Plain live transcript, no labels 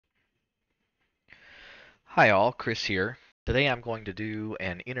Hi all, Chris here. Today I'm going to do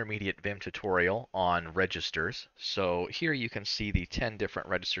an intermediate Vim tutorial on registers. So here you can see the 10 different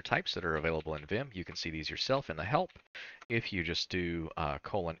register types that are available in Vim. You can see these yourself in the help. If you just do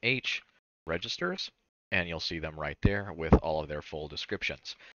 :H registers, and you'll see them right there with all of their full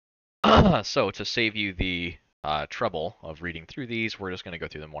descriptions. So to save you the trouble of reading through these, we're just going to go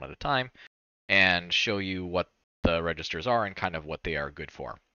through them one at a time and show you what the registers are and kind of what they are good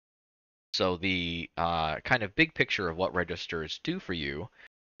for. So the kind of big picture of what registers do for you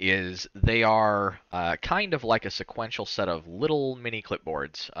is they are kind of like a sequential set of little mini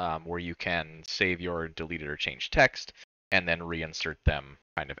clipboards where you can save your deleted or changed text and then reinsert them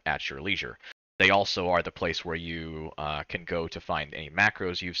kind of at your leisure. They also are the place where you can go to find any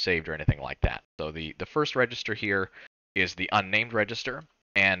macros you've saved or anything like that. So the first register here is the unnamed register,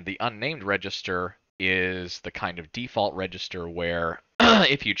 and the unnamed register is the kind of default register where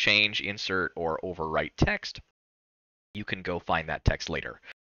if you change, insert, or overwrite text, you can go find that text later.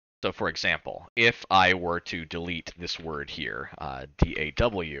 So for example, if I were to delete this word here,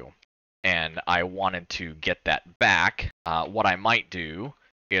 DAW, and I wanted to get that back, what I might do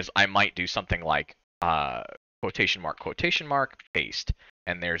is I might do something like quotation mark, paste,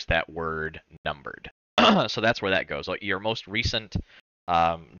 and there's that word numbered. So that's where that goes. Your most recent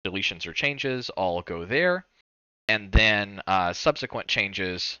deletions or changes all go there, and then subsequent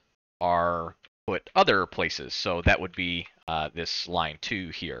changes are put other places. So that would be this line 2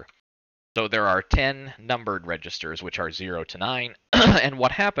 here. So there are 10 numbered registers, which are 0 to 9. And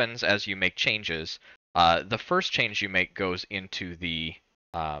what happens as you make changes, the first change you make goes into the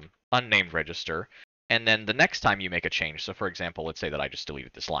unnamed register. And then the next time you make a change, so for example, let's say that I just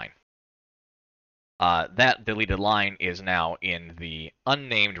deleted this line. That deleted line is now in the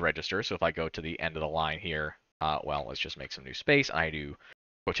unnamed register. So if I go to the end of the line here, well, let's just make some new space. I do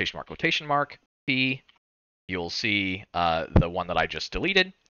quotation mark, P, you'll see the one that I just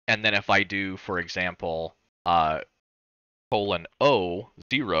deleted. And then if I do, for example, :O,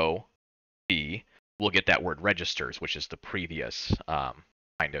 0, P, we'll get that word registers, which is the previous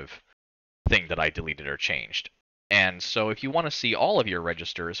kind of thing that I deleted or changed. And so if you want to see all of your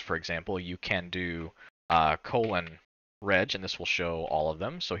registers, for example, you can do :reg, and this will show all of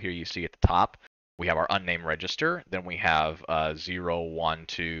them. So here you see at the top, we have our unnamed register, then we have 0, 1,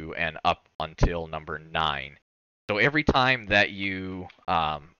 2, and up until number 9. So every time that you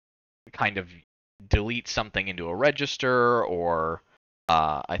kind of delete something into a register, or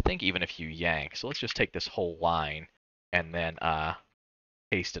I think even if you yank, so let's just take this whole line and then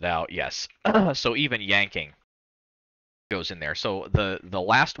paste it out. Yes, so even yanking goes in there. So the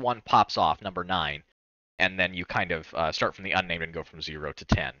last one pops off, number 9, and then you kind of start from the unnamed and go from 0 to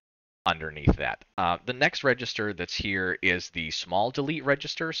 10 underneath that. The next register that's here is the small delete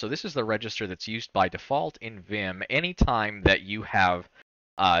register. So this is the register that's used by default in Vim anytime that you have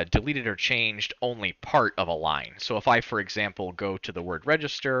deleted or changed only part of a line. So if I, for example, go to the word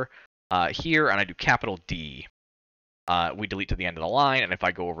register here and I do D, we delete to the end of the line. And if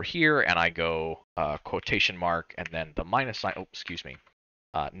I go over here and I go quotation mark and then the minus sign, oh, excuse me,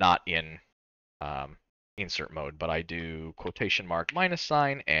 not in insert mode, but I do quotation mark minus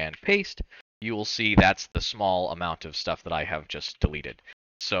sign and paste, you will see that's the small amount of stuff that I have just deleted.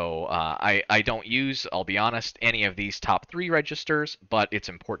 So I don't use, I'll be honest, any of these top 3 registers, but it's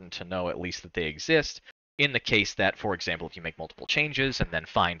important to know at least that they exist. In the case that, for example, if you make multiple changes and then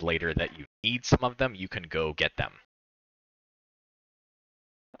find later that you need some of them, you can go get them.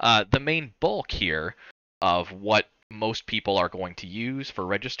 The main bulk here of what most people are going to use for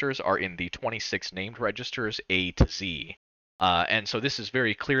registers are in the 26 named registers A to Z. And so this is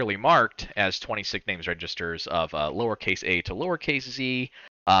very clearly marked as 26 names registers of lowercase a to lowercase z,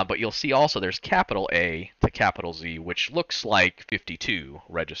 but you'll see also there's capital A to capital Z, which looks like 52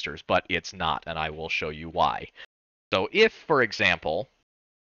 registers, but it's not, and I will show you why. So if, for example,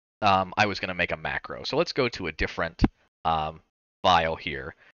 I was going to make a macro, so let's go to a different file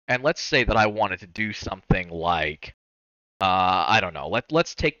here, and let's say that I wanted to do something like, I don't know,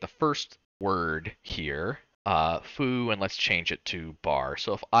 let's take the first word here, foo, and let's change it to bar.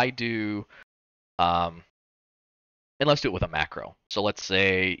 So if I do, and let's do it with a macro. So let's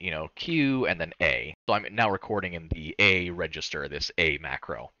say, Q and then A. So I'm now recording in the A register, this A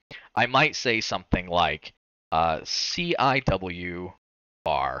macro. I might say something like CIW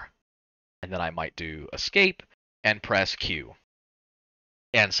bar, and then I might do escape and press Q.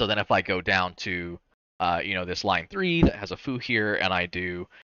 And so then if I go down to, this line 3 that has a foo here, and I do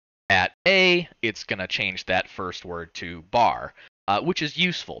at A, it's going to change that first word to bar, which is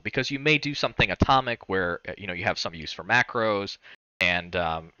useful because you may do something atomic where, you have some use for macros, and,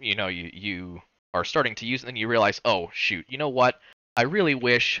 you are starting to use it, and then you realize, oh shoot, you know what? I really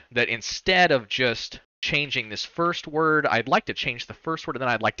wish that instead of just changing this first word, I'd like to change the first word, and then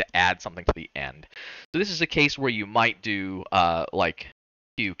I'd like to add something to the end. So this is a case where you might do like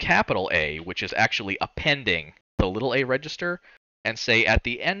do capital A, which is actually appending the little a register, and say at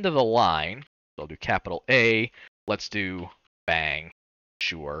the end of the line, so I'll do capital A, let's do bang,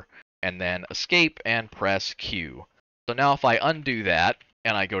 sure, and then escape and press Q. So now if I undo that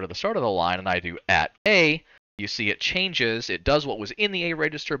and I go to the start of the line and I do at A, you see it changes, it does what was in the A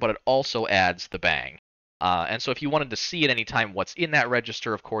register, but it also adds the bang. And so if you wanted to see at any time what's in that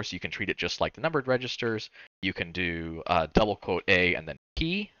register, of course, you can treat it just like the numbered registers. You can do double quote A and then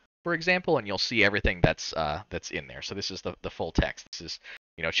key, for example, and you'll see everything that's in there. So this is the full text. This is,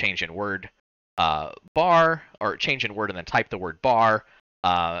 change in word bar, or change in word and then type the word bar,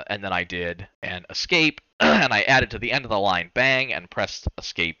 and then I did an escape, and I added to the end of the line bang and pressed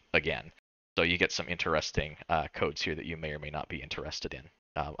escape again. So you get some interesting codes here that you may or may not be interested in.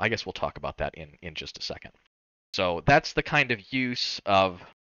 I guess we'll talk about that in just a second. So that's the kind of use of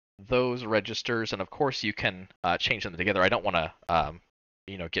those registers, and of course you can change them together. I don't want to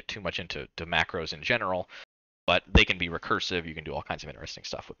get too much into macros in general, but they can be recursive. You can do all kinds of interesting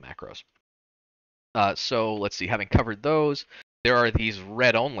stuff with macros. So let's see, having covered those, there are these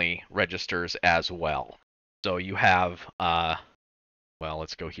read-only registers as well. So you have, well,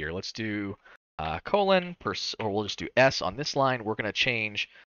 let's go here. Let's do colon, or we'll just do S on this line. We're going to change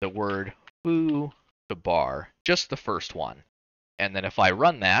the word foo to bar, just the first one. And then if I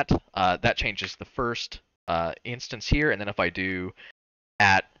run that, that changes the first instance here. And then if I do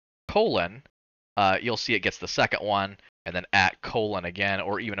at colon, you'll see it gets the second one, and then at colon again,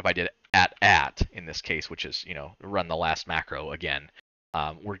 or even if I did at in this case, which is, run the last macro again,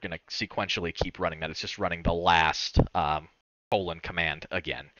 we're going to sequentially keep running that. It's just running the last colon command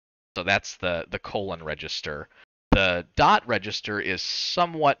again. So that's the colon register. The dot register is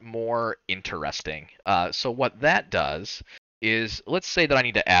somewhat more interesting. So what that does is, let's say that I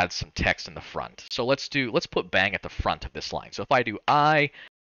need to add some text in the front. So let's put bang at the front of this line. So if I do I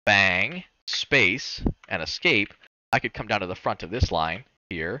bang space and escape, I could come down to the front of this line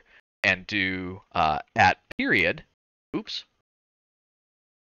here and do at period. Oops.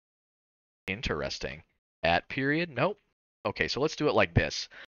 Interesting. At period. Nope. Okay, so let's do it like this.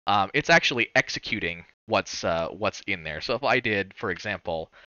 It's actually executing what's in there. So if I did, for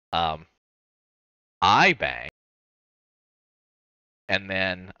example, I bang, and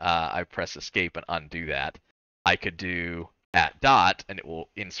then I press escape and undo that, I could do at dot, and it will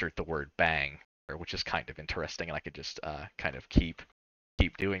insert the word bang, which is kind of interesting, and I could just kind of keep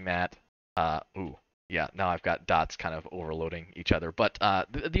doing that. Ooh, yeah, now I've got dots kind of overloading each other. But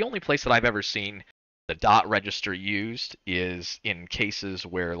the only place that I've ever seen the dot register used is in cases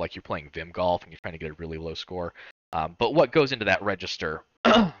where, like, you're playing Vim Golf and you're trying to get a really low score. But what goes into that register,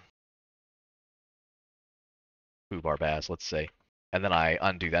 foo bar baz, let's say, and then I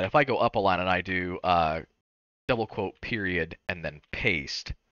undo that. If I go up a line and I do double quote period and then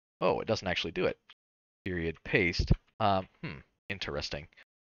paste, oh, it doesn't actually do it. Period paste. Interesting.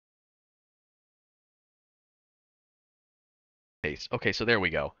 Paste. Okay, so there we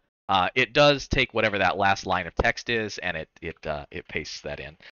go. It does take whatever that last line of text is, and it pastes that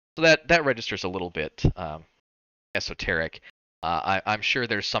in. So that registers a little bit esoteric. I'm sure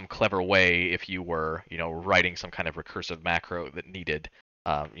there's some clever way, if you were writing some kind of recursive macro that needed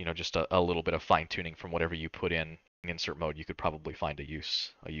just a little bit of fine tuning from whatever you put in insert mode, you could probably find a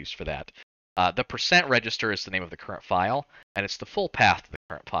use for that. The percent register is the name of the current file, and it's the full path to the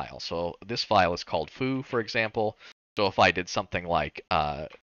current file. So this file is called foo, for example. So if I did something like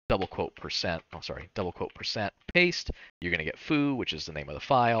double quote percent paste, you're going to get foo, which is the name of the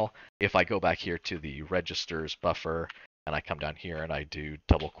file. If I go back here to the registers buffer and I come down here and I do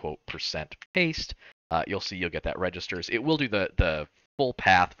double quote percent paste, you'll see you'll get that registers. It will do the full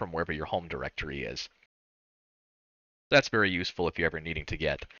path from wherever your home directory is. That's very useful if you're ever needing to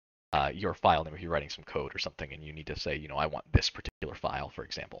get your file name, if you're writing some code or something and you need to say, I want this particular file, for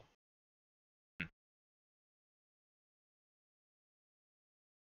example.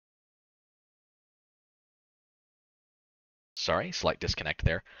 Sorry, slight disconnect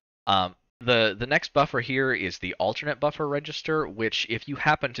there. The next buffer here is the alternate buffer register, which if you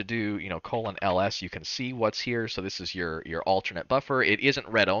happen to do, :ls, you can see what's here. So this is your alternate buffer. It isn't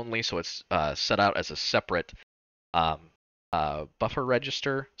read only, so it's set out as a separate buffer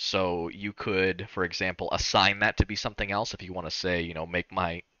register. So you could, for example, assign that to be something else if you want to say, make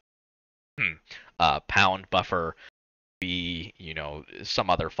my pound buffer be,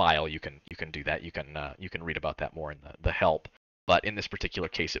 some other file. You can do that. You can read about that more in the help. But in this particular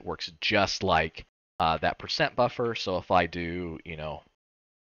case, it works just like that percent buffer. So if I do,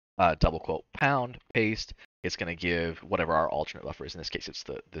 double quote pound paste, it's going to give whatever our alternate buffer is. In this case, it's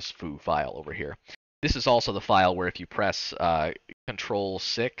this foo file over here. This is also the file where if you press Control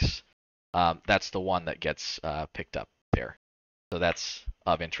 6, that's the one that gets picked up there. So that's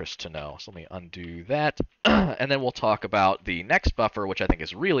of interest to know. So let me undo that. And then we'll talk about the next buffer, which I think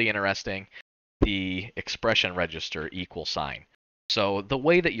is really interesting, the expression register equal sign. So the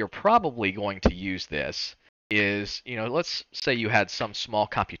way that you're probably going to use this is, let's say you had some small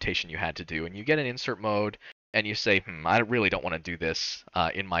computation you had to do, and you get an insert mode, and you say, I really don't want to do this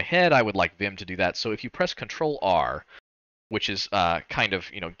in my head. I would like Vim to do that. So if you press Control R, which is kind of,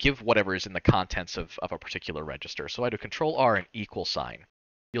 give whatever is in the contents of a particular register. So I do Control R and equal sign.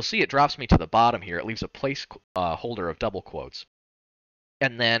 You'll see it drops me to the bottom here. It leaves a place holder of double quotes.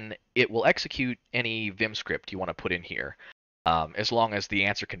 And then it will execute any Vim script you want to put in here, as long as the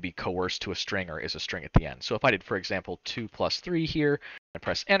answer can be coerced to a string or is a string at the end. So if I did, for example, 2 plus 3 here and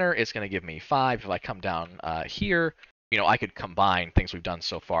press enter, it's going to give me 5. If I come down here, I could combine things we've done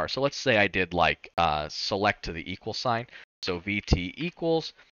so far. So let's say I did like select to the equal sign. So VT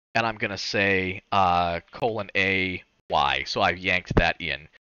equals, and I'm going to say colon A Y. So I've yanked that in.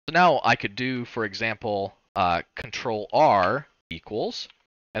 So now I could do, for example, Control R equals,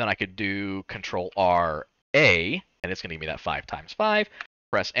 and then I could do Control R A, and it's going to give me that 5 times 5.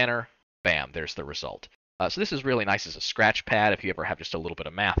 Press enter, bam, there's the result. So this is really nice as a scratch pad if you ever have just a little bit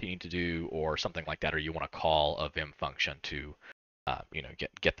of math you need to do or something like that, or you want to call a Vim function to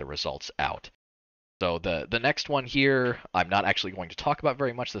get the results out. So the next one here, I'm not actually going to talk about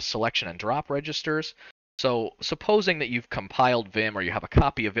very much, the selection and drop registers. So supposing that you've compiled Vim or you have a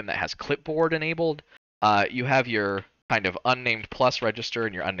copy of Vim that has clipboard enabled, you have your kind of unnamed plus register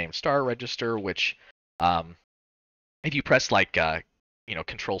and your unnamed star register, which if you press like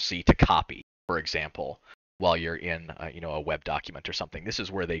Control C to copy, for example, while you're in a web document or something, this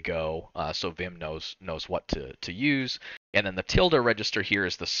is where they go. So Vim knows what to use. And then the tilde register here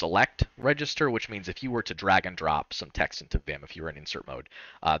is the select register, which means if you were to drag and drop some text into Vim, if you were in insert mode,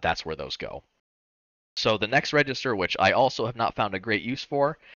 that's where those go. So the next register, which I also have not found a great use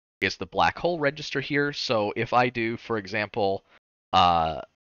for, is the black hole register here. So if I do, for example,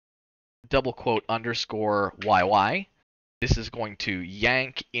 double quote underscore YY, this is going to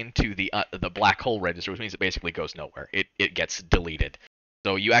yank into the black hole register, which means it basically goes nowhere. It gets deleted.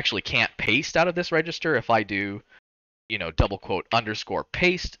 So you actually can't paste out of this register. If I do, double quote underscore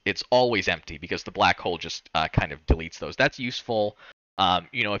paste, it's always empty because the black hole just kind of deletes those. That's useful,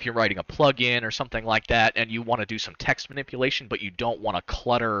 if you're writing a plugin or something like that, and you want to do some text manipulation, but you don't want to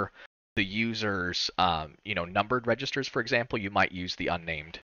clutter the user's, numbered registers, for example. You might use the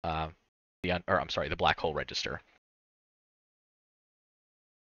unnamed, the black hole register.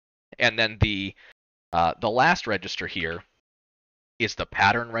 And then the last register here is the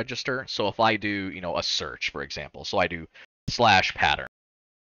pattern register. So if I do, a search, for example, so I do /pattern.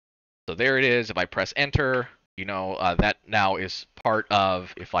 So there it is. If I press enter, that now is part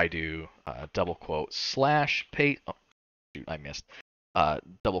of, if I do double quote /paste, oh, shoot, I missed,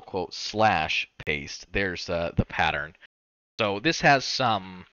 double quote /paste, there's the pattern. So this has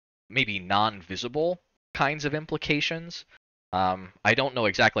some maybe non-visible kinds of implications. I don't know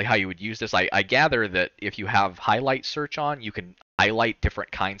exactly how you would use this. I gather that if you have highlight search on, you can highlight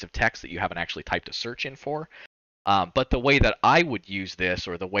different kinds of text that you haven't actually typed a search in for. But the way that I would use this,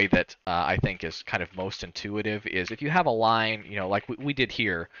 or the way that I think is kind of most intuitive, is if you have a line, like we did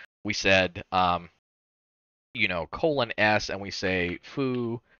here, we said, colon S, and we say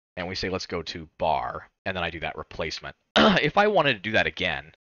foo, and we say let's go to bar, and then I do that replacement. If I wanted to do that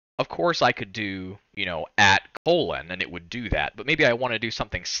again, of course I could do, at colon, and it would do that, but maybe I want to do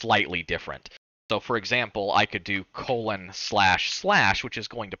something slightly different. So for example, I could do colon // which is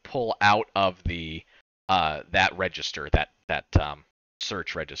going to pull out of the that register, that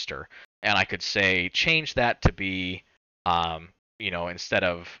search register, and I could say change that to be, instead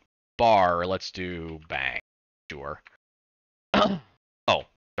of bar, let's do bang. Sure. Oh,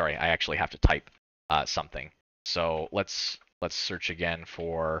 sorry, I actually have to type something. So let's search again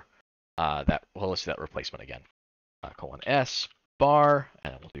for that. Well, let's do that replacement again. Colon S bar,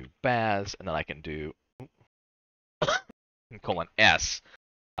 and we'll do Baz, and then I can do colon S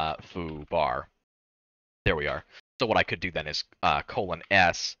foo bar. There we are. So what I could do then is colon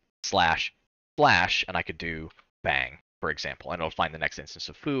S // and I could do bang, for example, and it'll find the next instance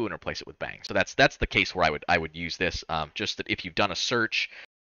of foo and replace it with bang. So that's the case where I would use this. Just that if you've done a search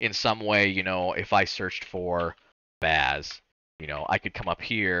in some way, if I searched for Baz, I could come up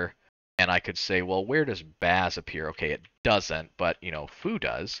here and I could say, well, where does Baz appear? Okay, it doesn't, but foo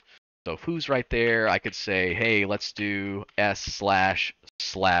does. So who's right there, I could say, hey, let's do s//bar,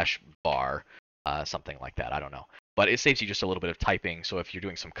 something like that. I don't know. But it saves you just a little bit of typing. So if you're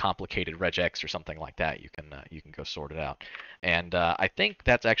doing some complicated regex or something like that, you can go sort it out. And I think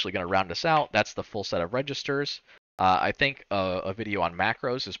that's actually going to round us out. That's the full set of registers. I think a video on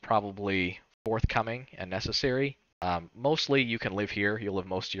macros is probably forthcoming and necessary. Mostly you can live here. You'll live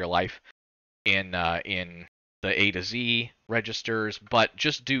most of your life in the A to Z registers, but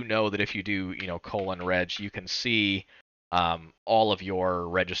just do know that if you do, :reg, you can see all of your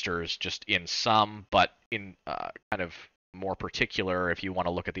registers just in sum, but in kind of more particular, if you want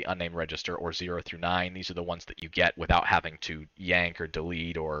to look at the unnamed register or 0 through 9, these are the ones that you get without having to yank or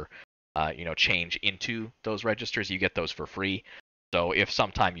delete or change into those registers. You get those for free. So if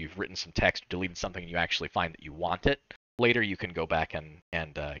sometime you've written some text, deleted something, and you actually find that you want it, later you can go back and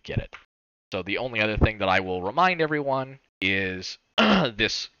get it. So the only other thing that I will remind everyone is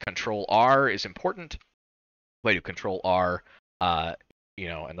this Control R is important. If I do Control R, and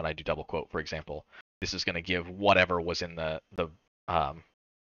then I do double quote, for example, this is going to give whatever was in the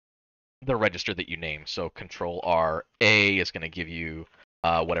register that you name. So Control R A is going to give you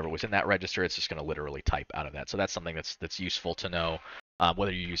whatever was in that register. It's just going to literally type out of that. So that's something that's useful to know,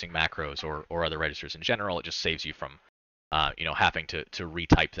 whether you're using macros or other registers in general. It just saves you from having to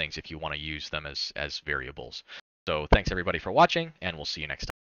retype things if you want to use them as variables. So thanks everybody for watching, and we'll see you next time.